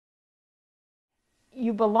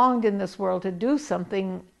you belonged in this world to do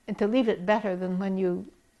something and to leave it better than when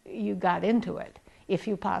you got into it, if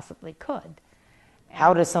you possibly could.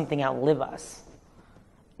 How does something outlive us?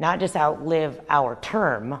 Not just outlive our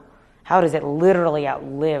term, how does it literally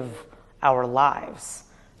outlive our lives?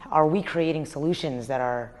 Are we creating solutions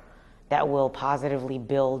that will positively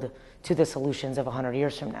build to the solutions of 100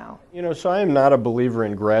 years from now? So I am not a believer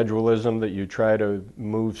in gradualism, that you try to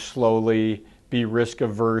move slowly, be risk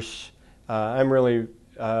averse. I'm really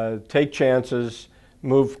take chances,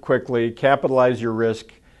 move quickly, capitalize your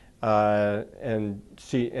risk, and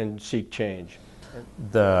seek change.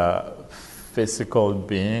 The physical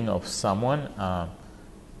being of someone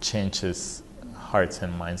changes hearts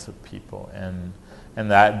and minds of people, and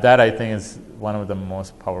that I think is one of the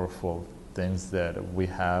most powerful things that we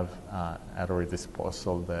have at our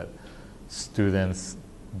disposal, that students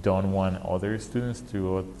don't want other students to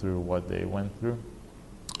go through what they went through,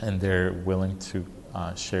 and they're willing to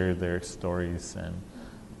share their stories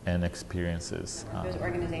and experiences. Those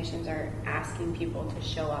organizations are asking people to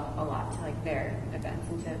show up a lot to their events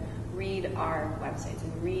and to read our websites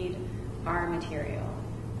and read our material.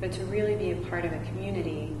 But to really be a part of a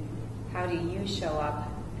community, how do you show up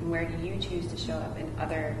and where do you choose to show up in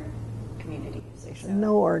other communities?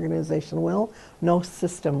 No organization will, no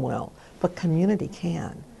system will, but community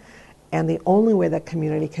can. And the only way that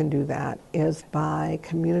community can do that is by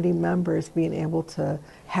community members being able to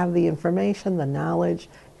have the information, the knowledge,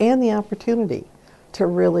 and the opportunity to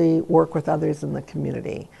really work with others in the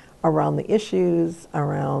community around the issues,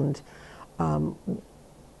 around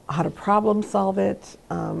how to problem solve it,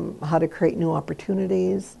 how to create new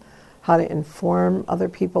opportunities, how to inform other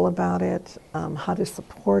people about it, how to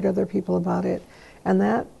support other people about it. And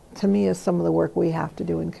that, to me, is some of the work we have to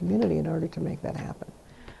do in community in order to make that happen.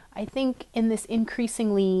 I think in this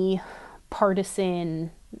increasingly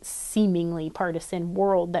partisan, seemingly partisan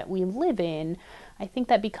world that we live in, I think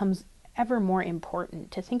that becomes ever more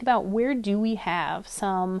important to think about, where do we have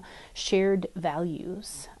some shared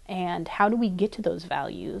values and how do we get to those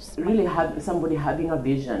values? Really have somebody having a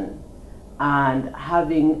vision and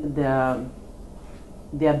having the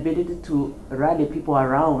ability to rally people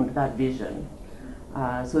around that vision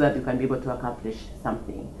so that you can be able to accomplish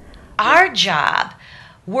something. Our job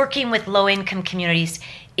working with low-income communities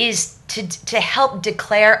is to help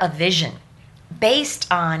declare a vision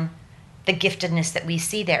based on the giftedness that we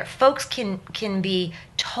see there. Folks can be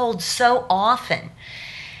told so often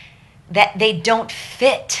that they don't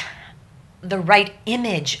fit the right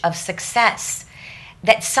image of success,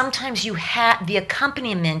 that sometimes the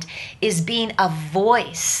accompaniment is being a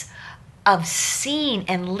voice of seeing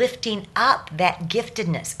and lifting up that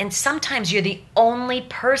giftedness. And sometimes you're the only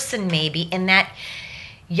person maybe in that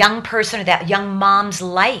young person or that young mom's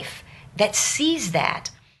life that sees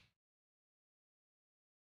that.